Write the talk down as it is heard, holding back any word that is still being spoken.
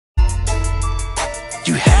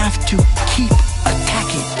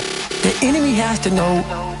has to know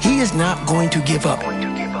he is not going to give up.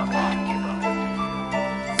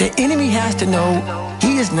 The enemy has to know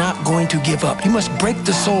he is not going to give up. You must break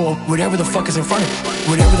the soul of whatever the fuck is in front of you.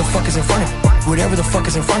 Whatever the fuck is in front of you. Whatever the fuck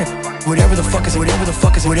is in front of you. Whatever the fuck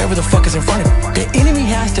is in front of you. The enemy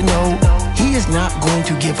has to know he is not going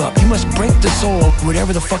to give up. You must break the soul of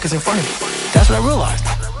whatever the fuck is in front of you. That's what I realized.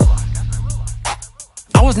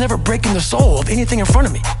 I was never breaking the soul of anything in front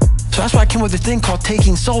of me. So that's why I came with this thing called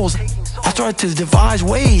Taking Souls. I started to devise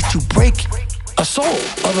ways to break a soul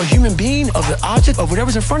of a human being, of the object, of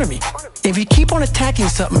whatever's in front of me. If you keep on attacking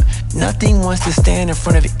something, nothing wants to stand in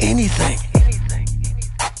front of anything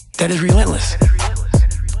that is relentless.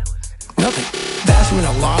 Nothing. That's when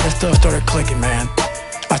a lot of stuff started clicking, man.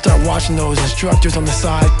 I started watching those instructors on the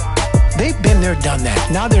side. They've been there, done that.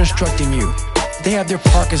 Now they're instructing you. They have their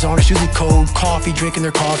parkas on, it's usually cold, coffee, drinking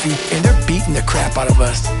their coffee, and they're beating the crap out of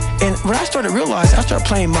us. And when I started realizing, I started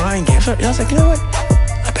playing mind games. And I was like, you know what?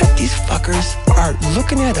 I bet these fuckers are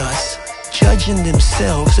looking at us, judging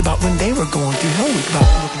themselves about when they were going through Hell Week.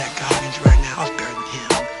 About looking at Goggins right now, I was better than him.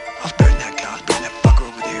 I was better than that guy, I was better than that fucker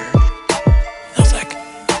over there. And I was like,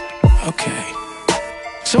 okay.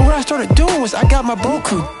 So what I started doing was I got my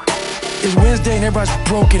Boku. It's Wednesday and everybody's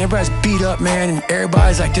broken, everybody's beat up, man, and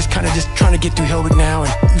everybody's like just kind of just trying to get through Hell Week now.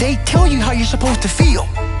 And they tell you how you're supposed to feel.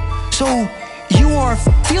 So you are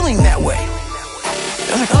feeling that way.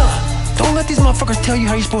 I was like, don't let these motherfuckers tell you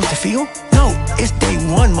how you're supposed to feel. No, it's day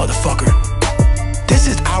one, motherfucker. This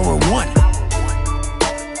is hour one.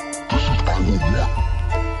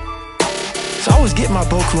 So I was getting my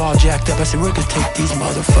Boku all jacked up. I said, we're gonna take these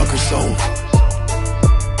motherfuckers' souls.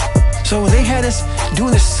 So they had us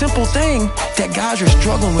doing this simple thing that guys are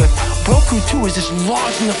struggling with. Boku 2 is just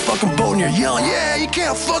lost in the fucking boat and you're yelling, yeah, you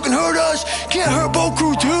can't fucking hurt us, can't hurt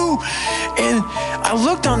Boku 2. And I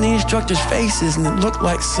looked on the instructors' faces and it looked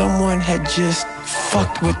like someone had just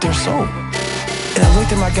fucked with their soul. And I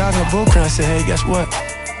looked at my guys in the Boku and I said, hey, guess what?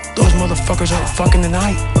 Those motherfuckers aren't fucking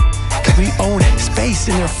tonight. We own space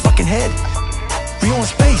in their fucking head. We own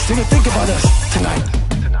space, they're gonna think about us tonight.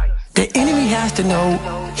 The enemy has to know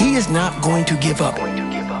he is not going to give up.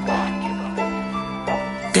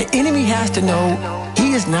 The enemy has to know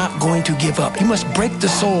he is not going to give up. You must break the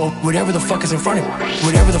soul of whatever the fuck is in front of you.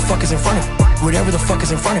 Whatever the fuck is in front of you. Whatever the fuck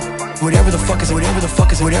is in front of you. Whatever the fuck is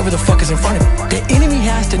in front of you. The enemy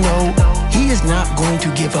has to know he is not going to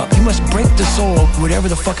give up. You must break the soul of whatever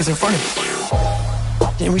the fuck is in front of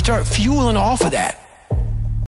you. And we start fueling off of that.